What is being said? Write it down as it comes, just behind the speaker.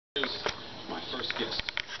Here's my first guest.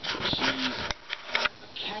 She's an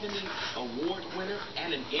Academy Award winner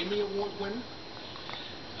and an Emmy Award winner.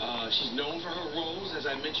 She's known for her roles, as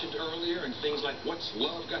I mentioned earlier, in things like What's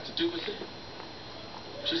Love Got to Do with It?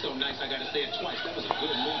 She's so nice, I gotta say it twice. That was a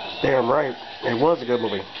good movie. Damn right. It was a good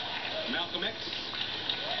movie. Malcolm X,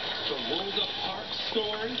 the Rosa Parks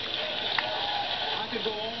story. I could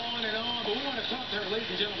go on and on, but we want to talk to her,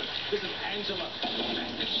 ladies and gentlemen. This is Angela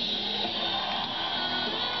Bassett.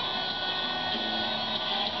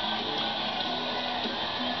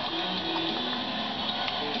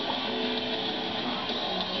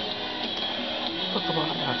 Come on,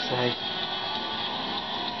 I say.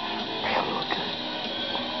 Man, look good.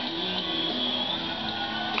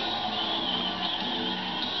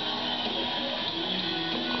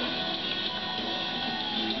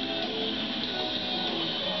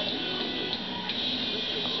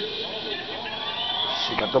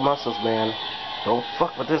 She got the muscles, man. Don't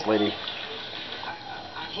fuck with this lady.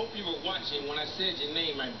 I hope you were watching when I said your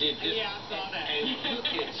name. I did this. Yeah, I saw that. And look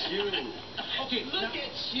at you. Okay, look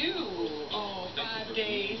at you. Oh, 5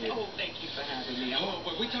 days. Oh, thank you for having me. Oh,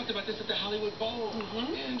 but we talked about this at the Hollywood Bowl.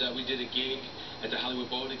 Mm-hmm. And we did a gig at the Hollywood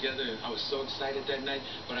Bowl together. And I was so excited that night.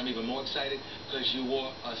 But I'm even more excited because you wore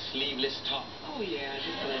a sleeveless top. Oh, yeah.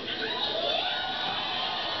 Just a little bit.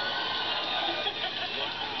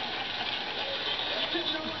 You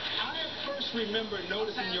know what? I first remember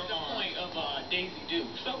noticing your arm. Point of Daisy Duke.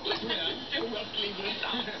 So still wear sleeveless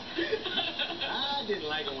tops. I didn't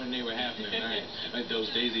like them when they were happening, right? Like those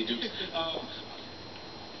Daisy Dukes.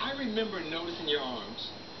 I remember noticing your arms,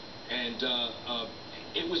 and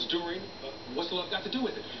it was during What's Love Got to Do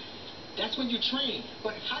with It? That's when you train,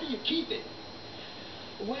 but how do you keep it?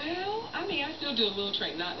 Well, I mean, I still do a little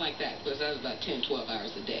training, not like that, because that was about 10, 12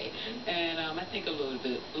 hours a day. And I think a little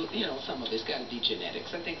bit, some of it's got to be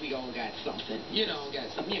genetics. I think we all got something,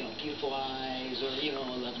 got some, beautiful eyes or, a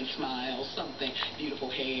lovely smile, something,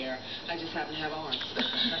 beautiful hair. I just happen to have arms.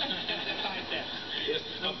 Biceps. Yes.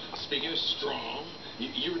 Speaking of strong,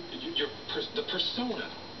 the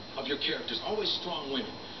persona of your characters, always strong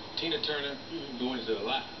women. Tina Turner, who went through a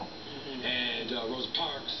lot, and Rosa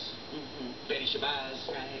Parks. Betty Shabazz.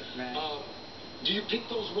 Right. Do you pick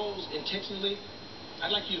those roles intentionally?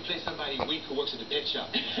 I'd like you to play somebody weak who works at the pet shop.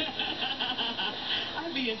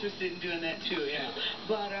 I'd be interested in doing that too, yeah.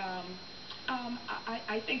 But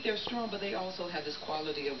I think they're strong, but they also have this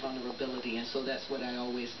quality of vulnerability, and so that's what I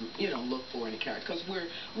always, look for in a character. Because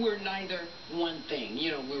we're neither one thing.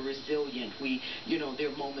 We're resilient. There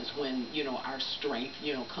are moments when, our strength,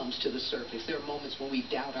 comes to the surface. There are moments when we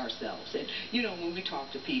doubt ourselves, and when we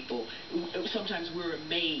talk to people, sometimes we're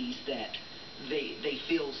amazed that they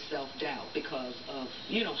feel self-doubt because of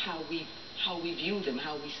how we view them,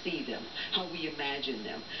 how we see them, how we imagine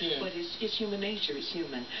them. Yeah. But it's human nature, it's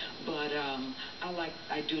human. But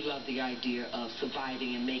I do love the idea of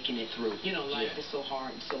surviving and making it through. Life is so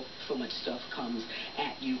hard and so much stuff comes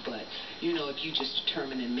at you, but if you just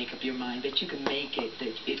determine and make up your mind that you can make it,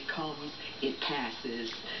 that it comes, it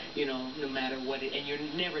passes, no matter what and you're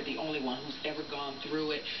never the only one who's ever gone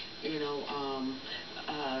through it.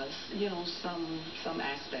 Some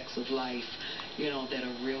aspects of life, that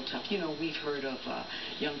are real tough. We've heard of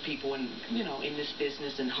young people in this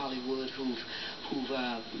business in Hollywood who've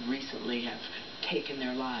recently have taken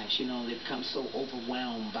their lives. They've become so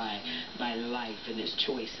overwhelmed by life and its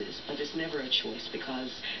choices. But it's never a choice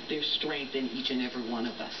because there's strength in each and every one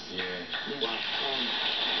of us. Yeah. Wow.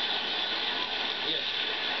 Yes.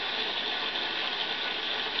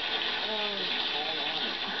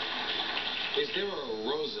 Is there a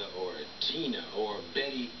Rosa or a Tina or a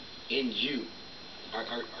Betty in you?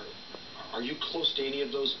 Are you close to any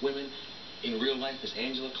of those women in real life? Is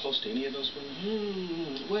Angela close to any of those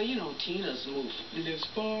women? Well, Tina's lives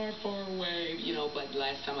far, far away, but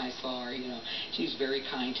last time I saw her, she was very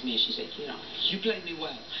kind to me, and she said, you played me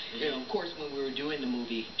well. Of course, when we were doing the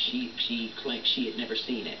movie, she claimed she had never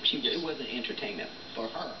seen it. It wasn't entertainment for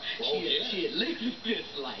her. She had lived this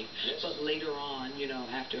life. Yes. But later on,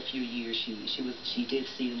 after a few years, she did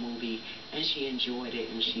see the movie, and she enjoyed it,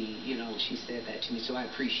 and she said that to me, so I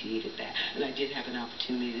appreciated that. And I did have an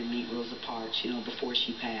opportunity to meet Rosa Parks, before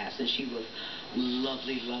she passed, and she was a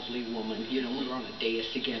lovely, lovely woman. We were on a dais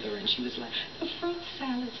together, and she was like, the fruit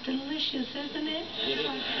salad's delicious, isn't it?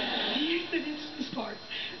 Yes, it is, Miss Parks.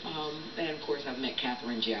 And of course, I've met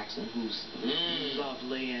Katherine Jackson, who's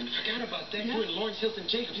lovely. And I forgot about that. You and Lawrence Hilton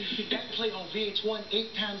Jacobs. That played on VH1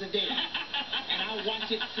 8 times a day, and I watch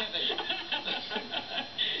it 7.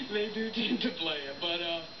 They do tend to play it, but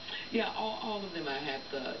Yeah, all of them I had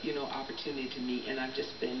the, opportunity to meet, and I've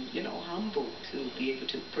just been, humbled to be able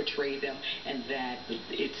to portray them, and that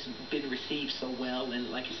it's been received so well, and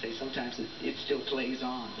like you say, sometimes it still plays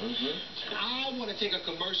on. I want to take a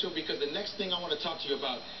commercial because the next thing I want to talk to you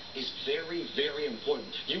about is very, very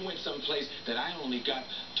important. You went someplace that I only got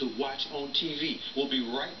to watch on TV. We'll be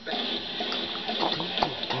right back.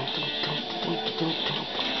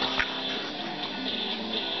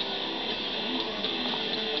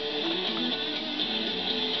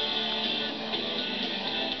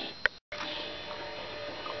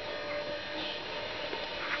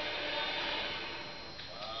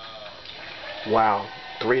 Wow,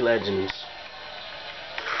 3 legends.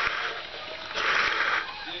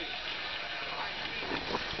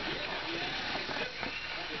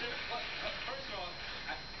 First of all,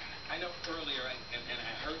 I know earlier, and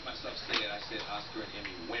I heard myself say it, I said Oscar and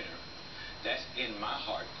Emmy winner. That's in my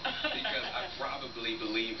heart because I probably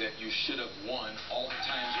believe that you should have won all the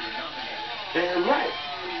times you were nominated. Damn right.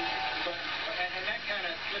 And that kind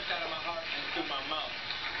of slipped out of my heart and through my mouth.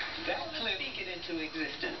 That clip. Speak it into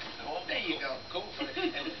existence. Oh, there you go. Go for it.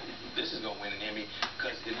 And this is gonna win an Emmy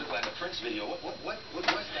because it looked like a Prince video. What was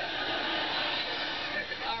that?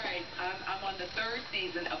 All right, I'm on the 3rd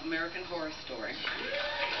season of American Horror Story.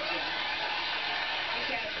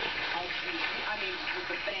 Because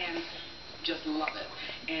the fans just love it,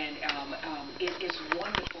 and it is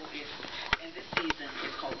wonderful. And this season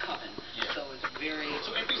is called Coven, so it's very.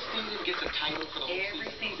 So every season gets a title for the whole Every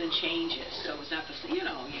season changes, so it's not the you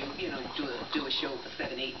do a show for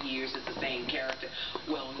 7, 8 years. It's the same character.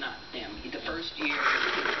 Well, not them. The first year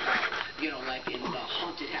is like in the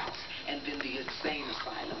haunted house, and then the insane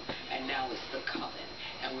asylum, and now it's the Coven,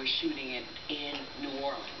 and we're shooting it in New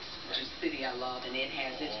Orleans, which is a city I love, and it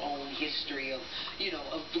has its own history of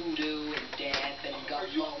of voodoo and death and gun. Are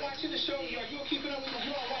you all watching the show? Are you all keeping up with it?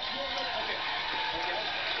 You all watching? Okay.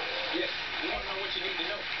 Yes. We want to know what you need to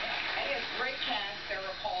know. And it's great cast: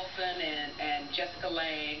 Sarah Paulson and Jessica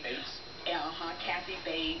Lange. Bates. Kathy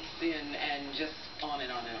Bates and just on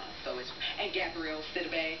and on and on. So it's and Gabrielle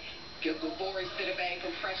Sidibe, Gabori Sidibe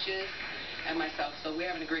from Precious, and myself. So we're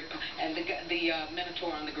having a great and the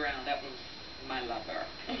Minotaur on the ground. That was my lover.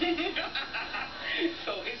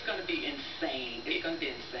 So it's going to be insane. It's going to be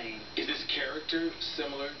insane. Is this character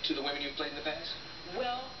similar to the women you've played in the past?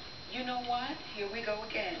 Well, you know what? Here we go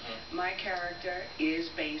again. My character is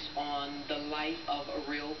based on the life of a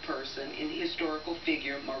real person, an historical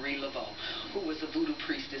figure, Marie Laveau, who was a voodoo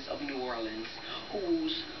priestess of New Orleans, who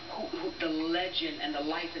the legend and the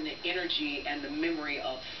life and the energy and the memory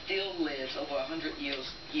of still lives over 100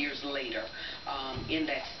 years later in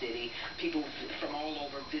that city. People from all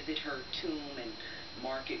over visit her tomb and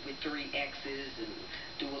mark it with 3 X's and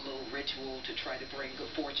do a little ritual to try to bring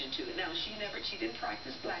good fortune to it. Now, she didn't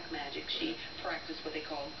practice black magic. She practiced what they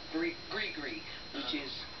call gris-gris, which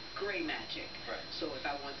is gray magic. Right. So if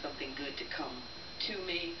I want something good to come to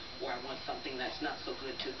me, or I want something that's not so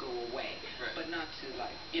good to go away, but not to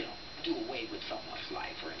do away with someone's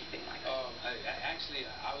life or anything like that.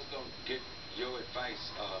 I was going to get your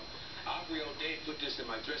advice. Aubrey O'Day put this in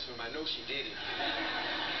my dressing room. I know she did it.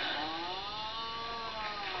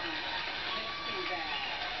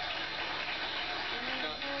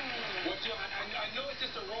 I know it's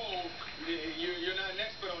just a role. You're not an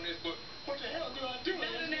expert on this, but what the hell do I do?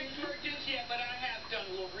 Not an expert just yet, but I have done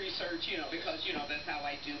a little research, because, that's how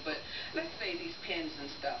I do. But let's say these pins and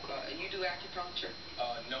stuff. You do acupuncture?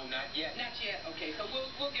 No, not yet. Not yet? Okay, so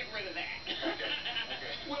we'll get rid of that. Okay.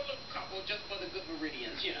 We'll look a couple just for the good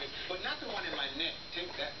meridians, But not the one in my neck.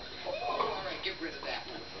 Take that one. Oh, all right, get rid of that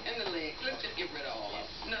one. And the legs. Let's just get rid of all of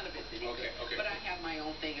them. None of it's any good. Okay. But I have my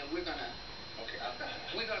own thing, and we're gonna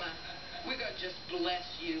just bless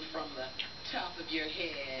you from the top of your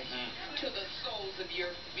head to the soles of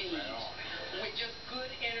your feet with just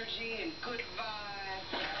good energy and good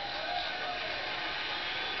vibes.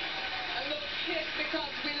 A little kiss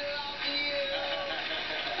because we love you.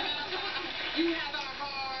 You have our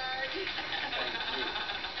heart.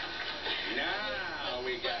 Now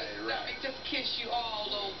we got it right. Let me just kiss you all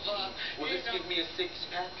over. Will this give me a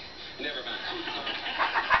 6-pack? Never mind.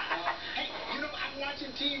 Hey, I'm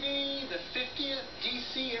watching TV, the 50th,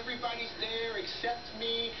 DC, everybody's there except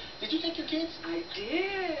me. Did you take your kids? I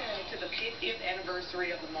did. To the 50th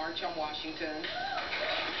anniversary of the March on Washington.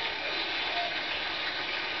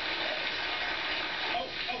 Oh,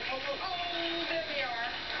 there they are.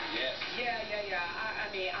 Yes. Yeah.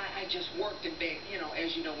 I just worked and begged,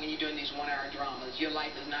 as you know, when you're doing these 1-hour dramas, your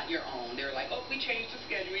life is not your own. They're like, oh, we changed the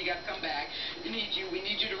schedule, you got to come back. We need you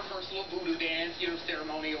to rehearse a little voodoo dance,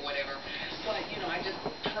 ceremony or whatever. But, I just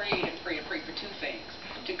prayed and prayed for 2 things.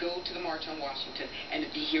 to go to the March on Washington and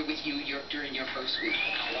to be here with you during your first week. Wow.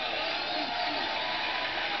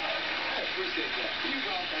 I appreciate that. You're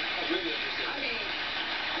welcome. I really appreciate that. I mean,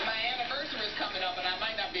 my anniversary is coming up, and I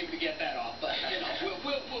might not be able to get that off, but you know,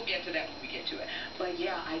 we'll get to that when we get to it. But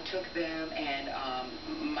yeah, I took them, and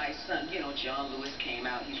my son, you know, John Lewis came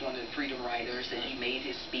out. He's one of the freedom riders, and he made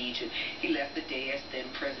his speech, and he left the dais. Then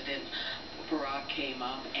President Barack came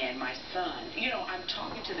up, and my son, you know, I'm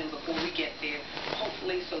talking to them before we get there,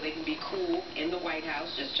 hopefully so they can be cool in the White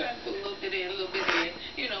House, just trying to put a little bit in,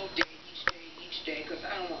 you know, each day, because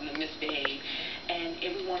I don't want them to misbehave. And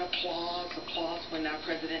everyone applauds when our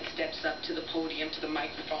president steps up to the podium, to the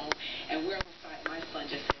microphone, and we're on the side. My son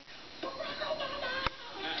just said, Barack Obama!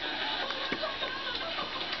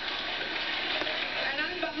 And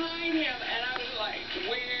I'm behind him, and I was like,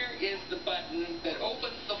 where is the button that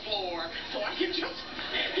opens the floor so I can just,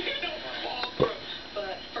 you know, fall through?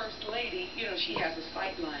 But First Lady, you know, she has a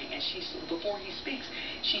sight line, and before he speaks,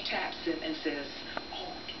 she taps him and says,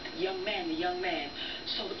 oh, the young man.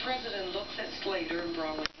 So the president looks at Slater and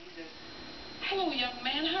Brown, and he says, hello, young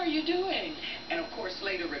man, how are you doing? And of course,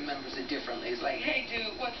 Slater remembers it differently. He's like, hey,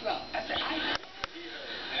 dude, what's up? I said,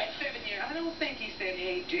 at 7 years, I don't think he said,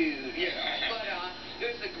 hey, dude, you know. But it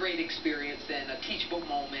was a great experience and a teachable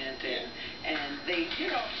moment, and they, you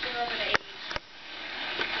know, they're of an age,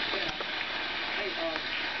 you know,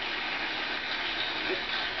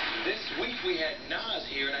 This week we had Nas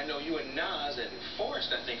here, and I know you and Nas and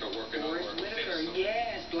Forrest, I think, are working on Forrest Whitaker,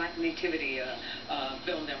 yes, Black Nativity,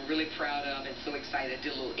 film that I'm really proud of and so excited. I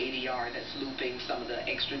did a little ADR that's looping some of the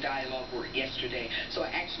extra dialogue work yesterday. So I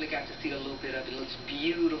actually got to see a little bit of it. It looks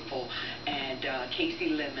beautiful. And Casey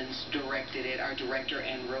Lemons directed it, our director,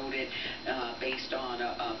 and wrote it based on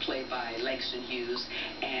a play by Langston Hughes.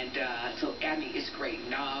 And so, I mean, it's great.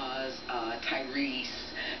 Nas,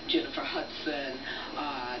 Tyrese, Jennifer Hudson,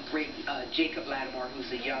 great Jacob Lattimore,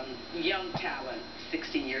 who's a young talent,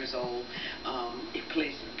 16 years old. He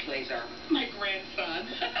plays my grandson.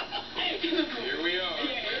 Here we are.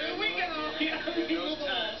 Yeah, here we go. In those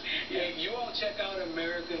times. Yeah, you all check out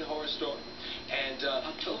American Horror Story. And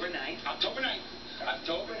October 9th. October 9th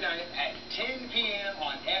at 10 p.m.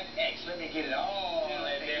 on FX. Let me get it all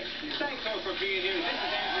in there. Thanks all for being here. This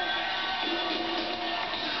is Andrew.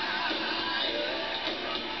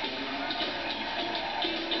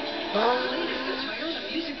 Latest Toyota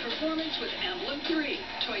music performance with Emblem 3.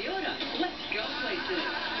 Toyota, let's go places.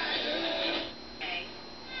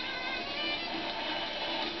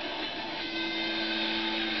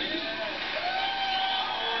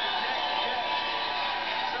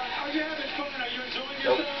 Are you having fun? Are you enjoying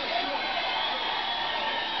yourself? Nope.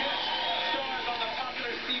 Guest stars on the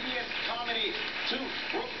popular CBS comedy Two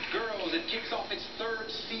Broke Girls. It kicks off its third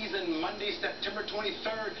season Monday, September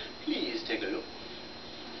 23rd. Please take a look.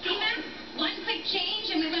 See, Max? One quick change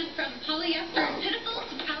and we went from polyester and pitiful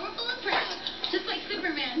to powerful and proud. Just like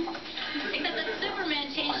Superman. Except that Superman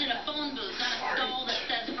changed in a phone booth, not a stall that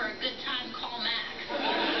says for a good time, call Max.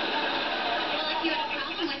 Well, if you had a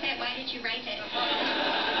problem with it, why did you write it?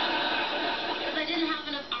 Because I didn't have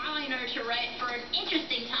enough eyeliner to write for an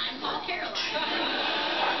interesting time, call Caroline.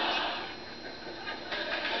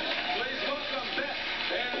 Please welcome Beth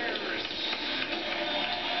Behrs.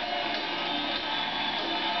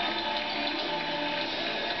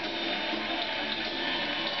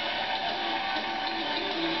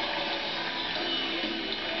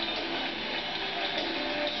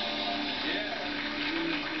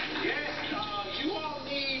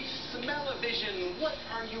 Smell-o-vision. What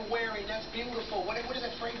are you wearing? That's beautiful. What is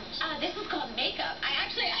that fragrance? This is called makeup. I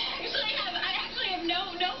actually have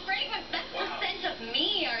no fragrance. That's the scent of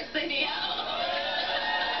me, Arsenio.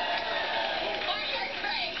 Or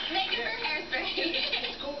hairspray. Makeup or hairspray.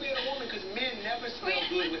 It's cool being a woman because men never smell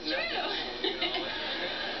good with nothing. You know,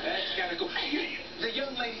 that's kind of cool. The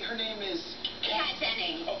young lady, her name is Kat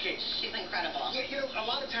Denning. Okay. She's incredible. Yeah, you know, a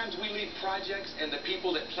lot of times we leave projects and the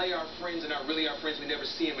people that play our friends and are really our friends, we never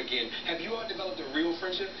see them again. Have you all developed a real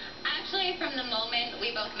friendship? Actually, from the moment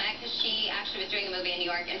we both met, because she actually was doing a movie in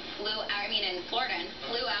New York and in Florida, and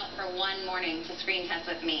flew out for one morning to screen test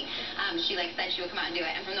with me. She said she would come out and do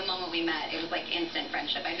it, and from the moment we met, it was like instant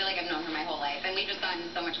friendship. I feel like I've known her my whole life, and we've just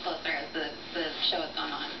gotten so much closer as the show has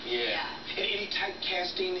gone on. Yeah. Any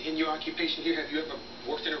typecasting in your occupation here? Have you ever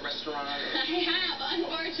worked in a restaurant? I have,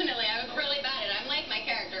 unfortunately. I was really bad at it. I'm like my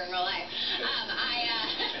character in real life.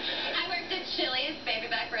 I worked at Chili's, baby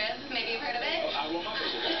back ribs. Maybe you've heard of it? Oh, I want my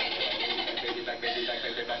baby back. baby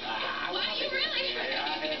back. Why, you really? Yeah, I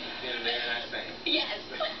have been there and I sang. Yes,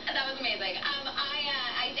 that was amazing. I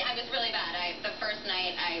was really bad. The first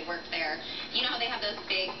night I I worked there. You know how they have those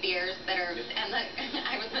big beers that are, and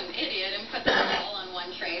I was an idiot and put them all on one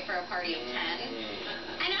tray for a party of 10.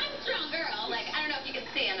 And I'm a strong girl, like, I don't know if you can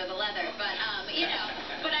see under the leather, but, you know,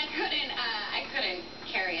 but I couldn't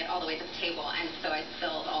carry it all the way to the table, and so I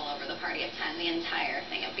spilled all over the party of 10, the entire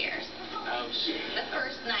thing of beers. Ouch. The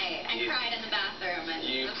first night, I cried in the bathroom, and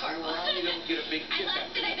it was horrible. You don't get a big I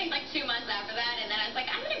lasted, I think, like 2 months after that, and then I was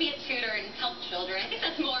like, I'm going to be a tutor and help children. I think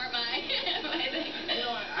that's more my thing. You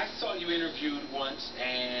know, I saw you interviewed once,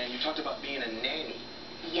 and you talked about being a nanny.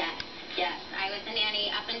 Yes. I was a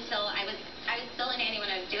nanny up until I was still a nanny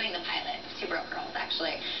when I was doing the pilot, Two Broke Girls,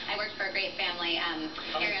 actually. I worked for a great family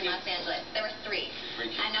here in Los Angeles. There were 3.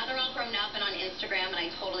 And now they're all grown up and on Instagram, and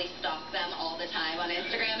I totally stalk them all the time on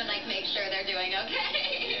Instagram and, like, make sure they're doing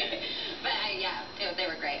okay. But,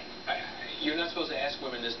 they were great. You're not supposed to ask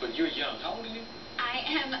women this, but you're young. How old are you? I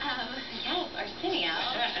am, yes, Arsenio.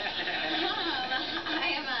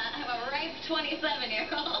 I'm a ripe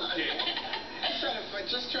 27-year-old. Okay.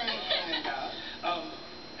 Just trying to find out.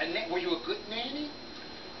 Were you a good nanny?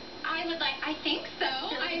 I think so.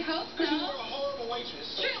 I hope so. Because you were a horrible waitress.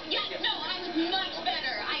 So. True. Yes. No, I was much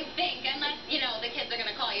better. I think, unless the kids are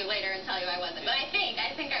gonna call you later and tell you I wasn't. But I think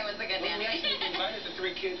I was a good nanny. We actually invited the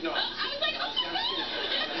 3 kids. No. I was like, oh my God.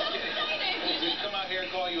 Just come out here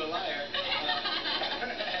and call you a liar.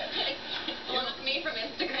 Block me from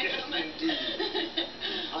Instagram. Yes, indeed.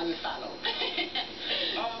 Unfollow.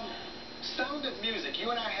 Sound of Music.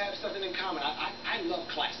 You and I have something in common. I love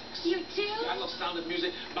classics. You do? I love Sound of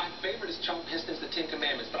Music. My favorite is Charlton Heston's The 10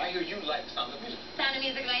 Commandments, but I hear you like Sound of Music. Sound of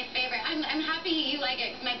Music is my favorite. I'm happy you like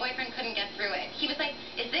it. My boyfriend couldn't get through it. He was like,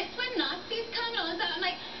 is this when Nazis come and all this stuff? I'm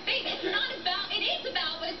like, babe, it's not about, it is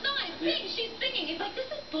about, but it's not. She's singing. He's like, this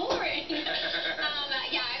is boring.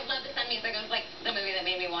 I love the Sound of Music. It was like the movie that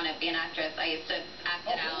made me want to be an actress. I used to act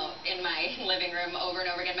it out in my living room over and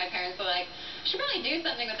over again. My parents were like, you should probably do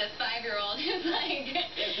something with this 5-year-old. It's like...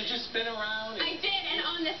 Did you spin around? I did, and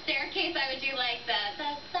on the staircase I would do like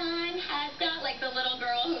the sun has got, like the little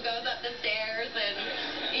girl who goes up the stairs,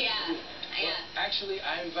 and Well, actually,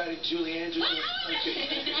 I invited Julie Andrews.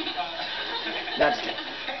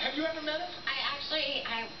 Have you ever met her?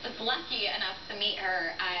 I was lucky enough to meet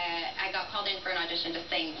her. I got called in for an audition to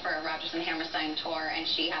sing for a Rodgers and Hammerstein tour, and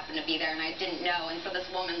she happened to be there, and I didn't know. And so this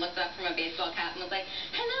woman looked up from a baseball cap and was like,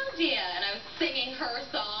 hello, dear. And I was singing her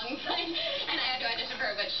songs, and I had to audition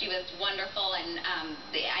for her, but she was wonderful. And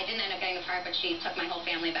I didn't end up getting the part, but she took my whole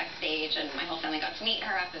family backstage, and my whole family got to meet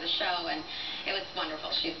her after the show, and it was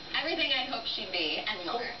wonderful. She's everything I'd hoped she'd be, and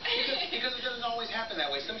more. Because it doesn't always happen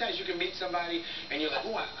that way. Sometimes you can meet somebody, and you're like,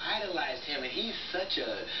 oh, I idolized him, and he's such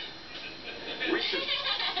a Richard.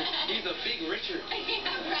 He's a big Richard.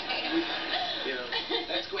 Yeah, right.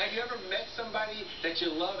 That's cool. Have you ever met somebody that you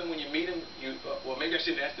love, and when you meet him, well, maybe I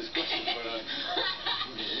shouldn't ask this question, but I've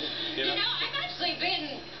actually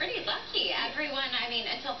been pretty lucky. Everyone,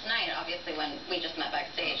 until tonight, obviously, when we just met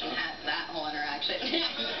backstage and had that whole interaction.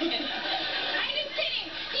 I'm just kidding.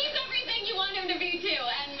 He's everything you want him to be too,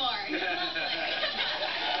 and more. He's lovely.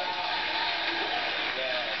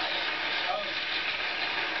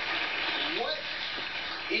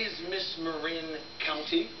 Is Miss Marin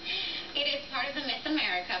County? It is part of the Miss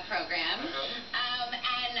America program.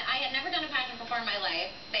 And I had never done a pageant before in my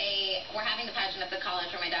life. They were having the pageant at the college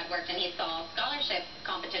where my dad worked, and he saw scholarship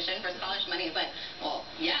competition for scholarship money. He was like, well,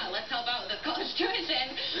 yeah, let's help out with this college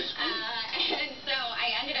tuition. And so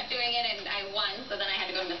I ended up doing it, and I won, so then I had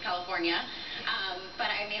to go to Miss California. But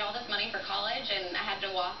I made all this money for college, and I had to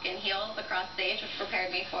walk in heels across stage, which prepared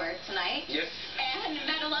me for tonight. Yes. And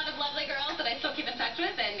met a lot of lovely girls that I still keep in touch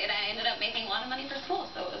with, and I ended up making a lot of money for school,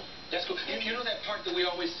 so it was... That's cool. You know that part that we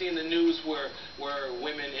always see in the news where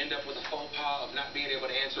women end up with a faux pas of not being able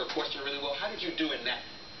to answer a question really well? How did you do in that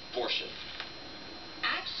portion?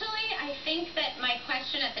 Actually, I think that my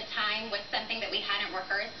question at the time was something that we hadn't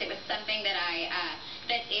rehearsed. It was something that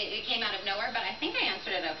it came out of nowhere, but I think I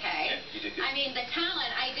answered it okay. Yeah, you did good. The talent,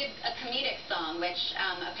 I did a comedic song, which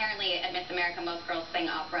apparently at Miss America most girls sing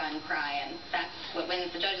opera and cry, and that's what wins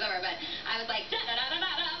the judges over. But I was like,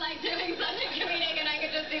 da-da-da-da-da-da, like doing something comedic, and I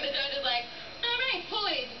could just see the judges like, all right,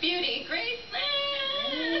 poise, beauty, grace,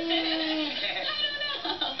 I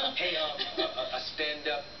don't know. Hey, a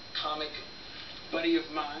stand-up comic buddy of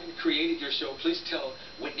mine created your show. Please tell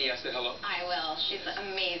Whitney I said hello. I will. She's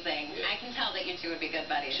amazing. Yeah. I can tell that you two would be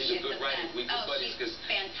good buddies. She's a good writer. We're good buddies because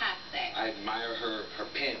fantastic. I admire her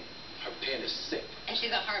pen. Her pen is sick. And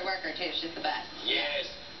she's a hard worker too. She's the best.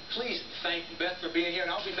 Yes. Please thank Beth for being here,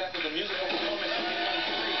 and I'll be back with a musical performance.